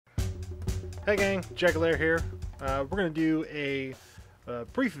Hey gang, Jackalair here. We're going to do a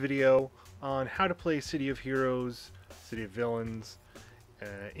brief video on how to play City of Heroes, City of Villains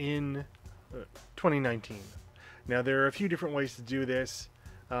in 2019. Now there are a few different ways to do this.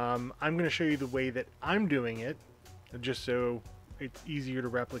 I'm going to show you the way that I'm doing it, just so it's easier to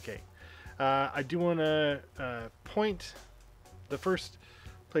replicate. I do want to point, the first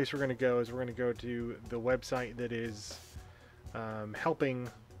place we're going to go is we're going to go to the website that is helping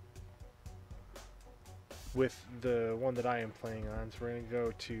with the one that I am playing on. So we're going to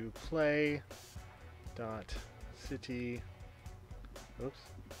go to play.city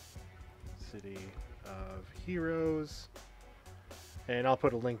City of Heroes, and I'll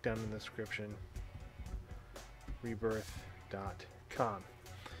put a link down in the description, rebirth.com.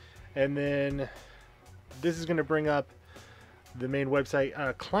 And then this is going to bring up the main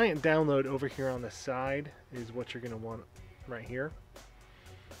website. Client download over here on the side is what you're going to want right here.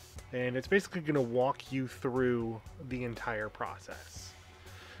 And it's basically going to walk you through the entire process.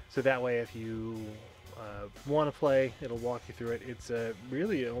 So that way, if you want to play, it'll walk you through it. It's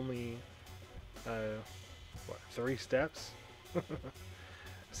really only 3 steps.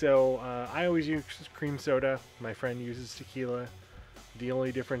 So I always use cream soda. My friend uses tequila. The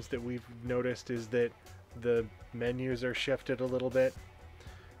only difference that we've noticed is that the menus are shifted a little bit.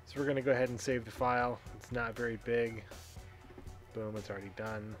 So we're going to go ahead and save the file. It's not very big. Boom, it's already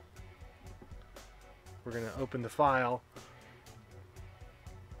done. We're going to open the file,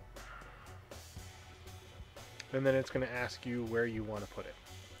 and then it's going to ask you where you want to put it.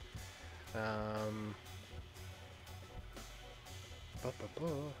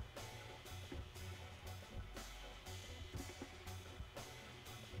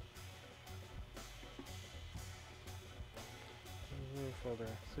 New folder,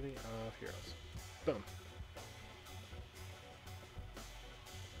 City of Heroes. Boom.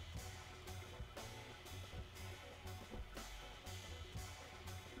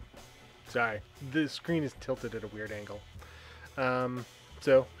 Sorry, the screen is tilted at a weird angle.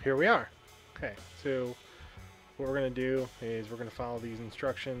 So here we are. Okay, so what we're going to do is we're going to follow these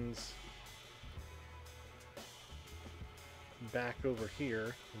instructions back over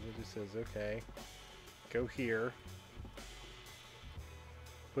here. And it just says, okay, go here,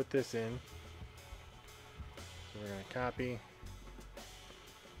 put this in. So we're going to copy.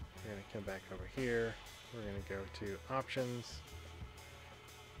 We're going to come back over here. We're going to go to options.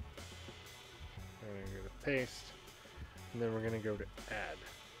 We're going to go to paste, and then we're going to go to add.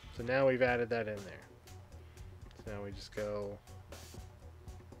 So now we've added that in there. So now we just go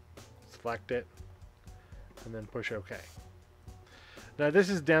select it and then push OK. Now this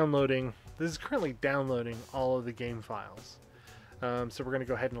is downloading. This is currently downloading all of the game files. So we're going to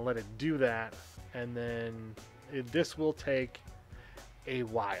go ahead and let it do that, and then this will take a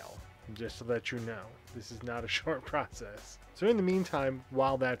while. Just to let you know, this is not a short process. So in the meantime,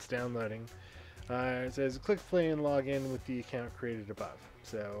 while that's downloading, it says click play and log in with the account created above.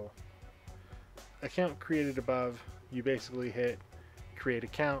 So account created above, you basically hit create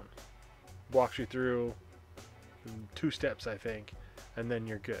account, walks you through 2 steps I think, and then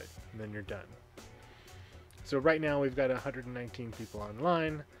you're good, and then you're done. So right now we've got 119 people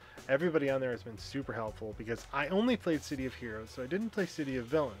online. Everybody on there has been super helpful because I only played City of Heroes, so I didn't play City of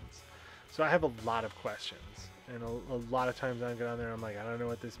Villains. So I have a lot of questions. And a lot of times I get on there, I'm like, I don't know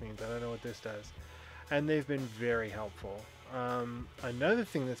what this means. I don't know what this does. And they've been very helpful. Another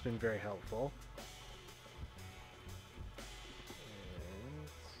thing that's been very helpful is,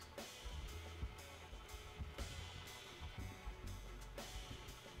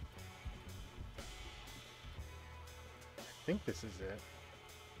 I think this is it.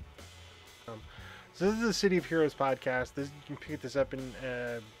 So this is the City of Heroes podcast. You can pick this up in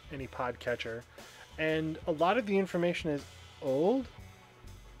any podcatcher. And a lot of the information is old,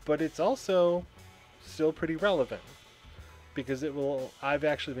 but it's also still pretty relevant because I've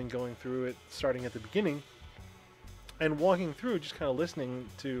actually been going through it starting at the beginning and walking through, just kind of listening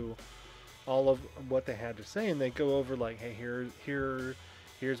to all of what they had to say, and they go over like, hey,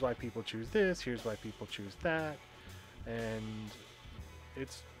 here's why people choose this, here's why people choose that, and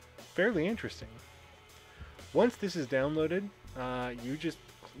it's fairly interesting. Once this is downloaded,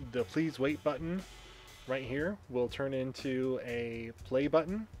 the please wait button right here will turn into a play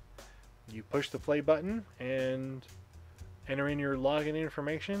button. You push the play button and enter in your login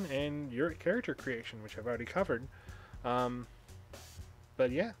information and your character creation, which I've already covered. But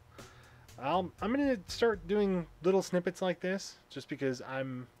yeah, I'm gonna start doing little snippets like this just because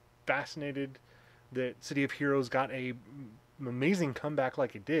I'm fascinated that City of Heroes got a amazing comeback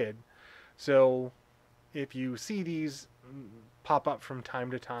like it did. So if you see these pop up from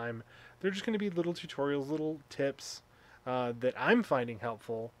time to time. They're just going to be little tutorials, little tips that I'm finding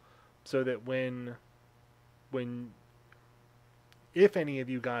helpful, so that when if any of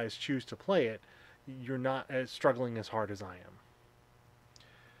you guys choose to play it, you're not as struggling as hard as I am.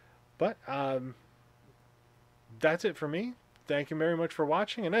 But that's it for me. Thank you very much for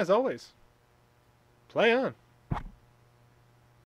watching, and as always, play on.